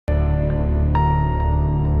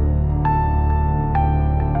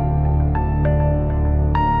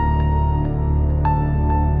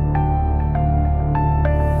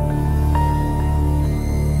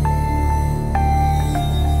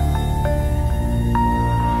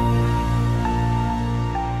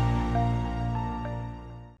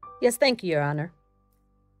Yes, thank you, Your Honor.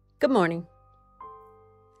 Good morning.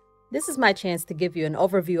 This is my chance to give you an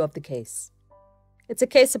overview of the case. It's a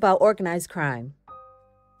case about organized crime,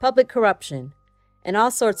 public corruption, and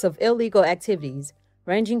all sorts of illegal activities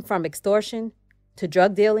ranging from extortion to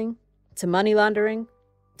drug dealing to money laundering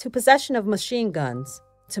to possession of machine guns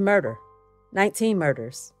to murder. 19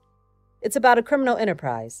 murders. It's about a criminal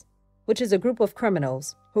enterprise, which is a group of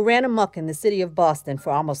criminals who ran amok in the city of Boston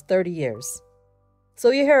for almost 30 years. So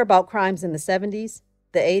you hear about crimes in the 70s,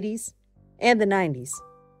 the 80s, and the 90s.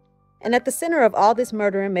 And at the center of all this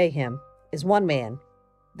murder and mayhem is one man,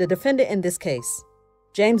 the defendant in this case,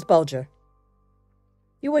 James Bulger.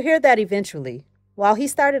 You will hear that eventually, while he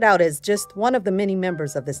started out as just one of the many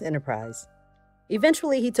members of this enterprise.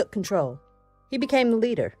 Eventually he took control. He became the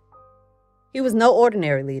leader. He was no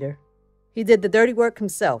ordinary leader. He did the dirty work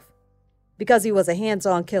himself, because he was a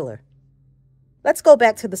hands-on killer. Let's go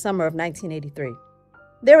back to the summer of 1983.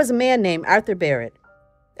 There was a man named Arthur Barrett.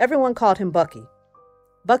 Everyone called him Bucky.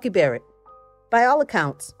 Bucky Barrett. By all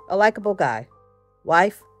accounts, a likable guy.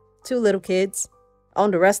 Wife, 2 little kids,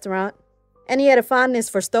 owned a restaurant, and he had a fondness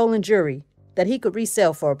for stolen jewelry that he could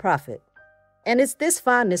resell for a profit. And it's this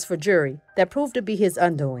fondness for jewelry that proved to be his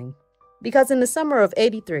undoing. Because in the summer of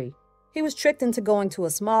 '83, he was tricked into going to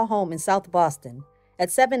a small home in South Boston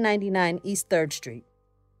at 799 East 3rd Street.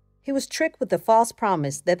 He was tricked with the false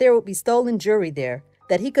promise that there would be stolen jewelry there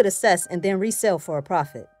that he could assess and then resell for a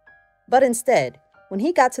profit. But instead, when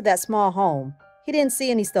he got to that small home, he didn't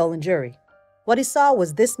see any stolen jewelry. What he saw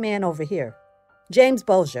was this man over here, James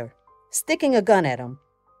Bulger, sticking a gun at him,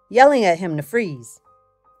 yelling at him to freeze.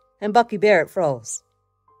 And Bucky Barrett froze.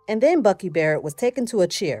 And then Bucky Barrett was taken to a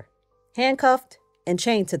chair, handcuffed and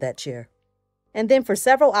chained to that chair. And then for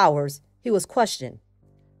several hours, he was questioned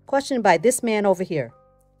by this man over here,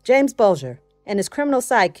 James Bulger, and his criminal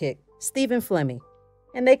sidekick, Stephen Fleming.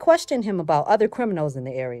 And they questioned him about other criminals in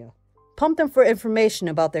the area, pumped him for information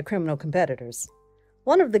about their criminal competitors.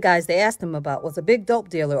 One of the guys they asked him about was a big dope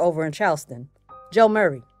dealer over in Charleston, Joe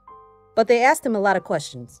Murray. But they asked him a lot of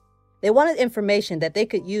questions. They wanted information that they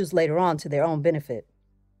could use later on to their own benefit.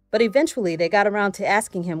 But eventually they got around to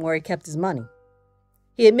asking him where he kept his money.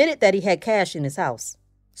 He admitted that he had cash in his house.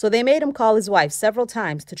 So they made him call his wife several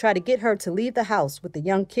times to try to get her to leave the house with the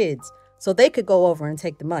young kids so they could go over and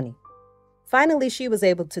take the money. Finally, she was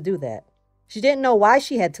able to do that. She didn't know why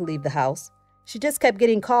she had to leave the house. She just kept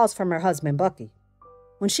getting calls from her husband, Bucky.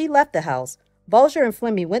 When she left the house, Bulger and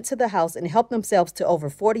Fleming went to the house and helped themselves to over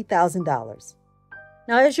 $40,000.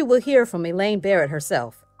 Now, as you will hear from Elaine Barrett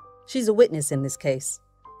herself, she's a witness in this case.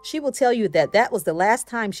 She will tell you that that was the last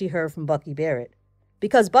time she heard from Bucky Barrett,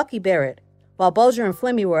 because Bucky Barrett, while Bulger and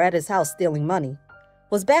Fleming were at his house stealing money,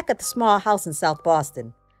 was back at the small house in South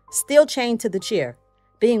Boston, still chained to the chair,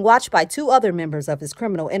 being watched by 2 other members of his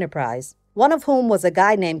criminal enterprise, one of whom was a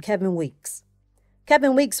guy named Kevin Weeks.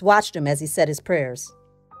 Kevin Weeks watched him as he said his prayers.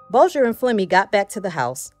 Bulger and Fleming got back to the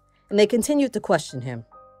house, and they continued to question him.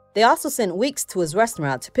 They also sent Weeks to his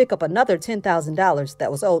restaurant to pick up another $10,000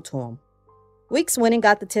 that was owed to him. Weeks went and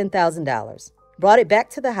got the $10,000, brought it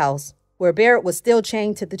back to the house, where Barrett was still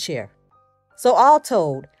chained to the chair. So all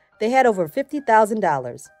told, they had over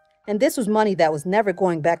 $50,000, and this was money that was never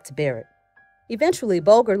going back to Barrett. Eventually,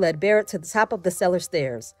 Bulger led Barrett to the top of the cellar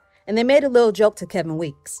stairs, and they made a little joke to Kevin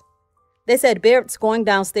Weeks. They said Barrett's going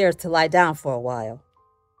downstairs to lie down for a while.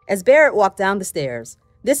 As Barrett walked down the stairs,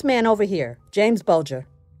 this man over here, James Bulger,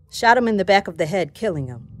 shot him in the back of the head, killing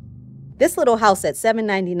him. This little house at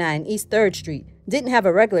 799 East 3rd Street didn't have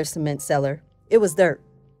a regular cement cellar. It was dirt.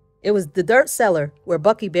 It was the dirt cellar where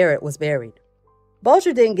Bucky Barrett was buried.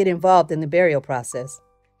 Bulger didn't get involved in the burial process.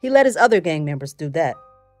 He let his other gang members do that.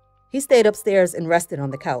 He stayed upstairs and rested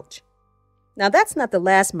on the couch. Now, that's not the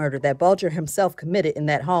last murder that Bulger himself committed in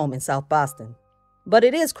that home in South Boston. But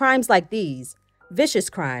it is crimes like these, vicious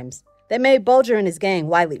crimes, that made Bulger and his gang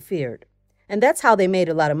widely feared. And that's how they made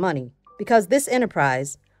a lot of money, because this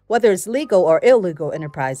enterprise, whether it's legal or illegal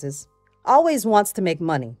enterprises, always wants to make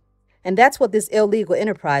money. And that's what this illegal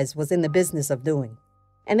enterprise was in the business of doing.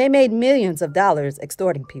 And they made millions of dollars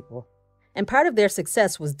extorting people. And part of their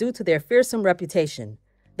success was due to their fearsome reputation.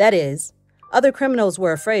 That is, other criminals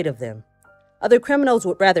were afraid of them. Other criminals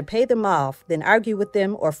would rather pay them off than argue with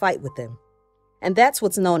them or fight with them. And that's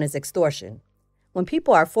what's known as extortion, when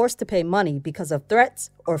people are forced to pay money because of threats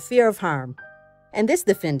or fear of harm. And this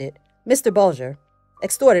defendant, Mr. Bulger,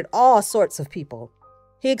 extorted all sorts of people.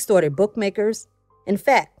 He extorted bookmakers. In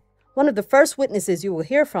fact, one of the first witnesses you will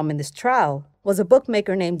hear from in this trial was a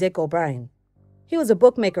bookmaker named Dick O'Brien. He was a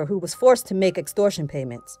bookmaker who was forced to make extortion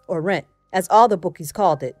payments, or rent, as all the bookies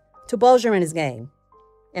called it, to Bulger and his gang.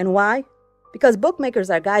 And why? Because bookmakers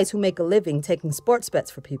are guys who make a living taking sports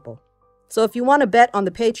bets for people. So if you want to bet on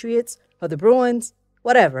the Patriots or the Bruins,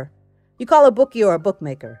 whatever, you call a bookie or a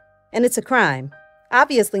bookmaker. And it's a crime.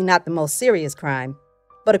 Obviously not the most serious crime,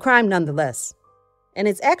 but a crime nonetheless. And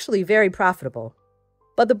it's actually very profitable.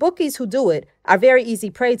 But the bookies who do it are very easy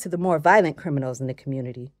prey to the more violent criminals in the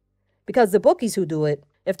community. Because the bookies who do it,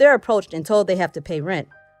 if they're approached and told they have to pay rent,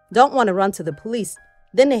 don't want to run to the police,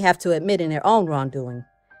 then they have to admit in their own wrongdoing,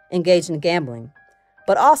 engage in gambling.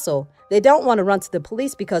 But also, they don't want to run to the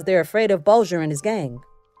police because they're afraid of Bulger and his gang.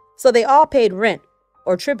 So they all paid rent,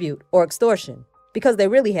 or tribute, or extortion, because they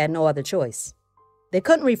really had no other choice. They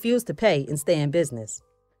couldn't refuse to pay and stay in business.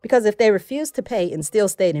 Because if they refused to pay and still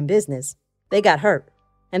stayed in business, they got hurt.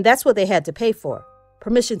 And that's what they had to pay for,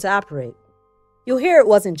 permission to operate. You'll hear it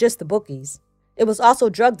wasn't just the bookies. It was also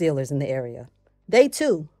drug dealers in the area. They,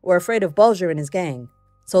 too, were afraid of Bulger and his gang.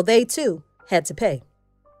 So they, too, had to pay.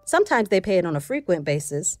 Sometimes they paid on a frequent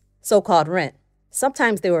basis, so-called rent.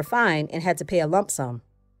 Sometimes they were fined and had to pay a lump sum.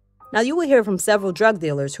 Now you will hear from several drug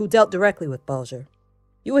dealers who dealt directly with Bulger.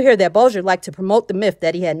 You will hear that Bulger liked to promote the myth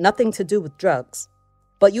that he had nothing to do with drugs.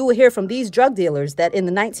 But you will hear from these drug dealers that in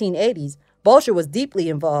the 1980s, Bulger was deeply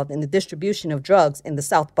involved in the distribution of drugs in the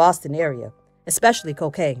South Boston area, especially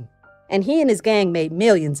cocaine. And he and his gang made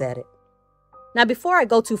millions at it. Now before I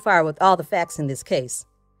go too far with all the facts in this case,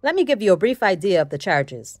 let me give you a brief idea of the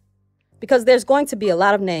charges. Because there's going to be a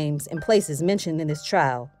lot of names and places mentioned in this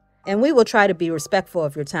trial, and we will try to be respectful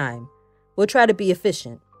of your time. We'll try to be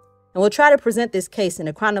efficient, and we'll try to present this case in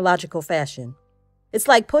a chronological fashion. It's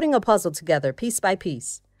like putting a puzzle together piece by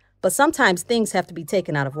piece, but sometimes things have to be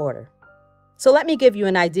taken out of order. So let me give you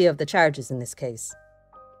an idea of the charges in this case.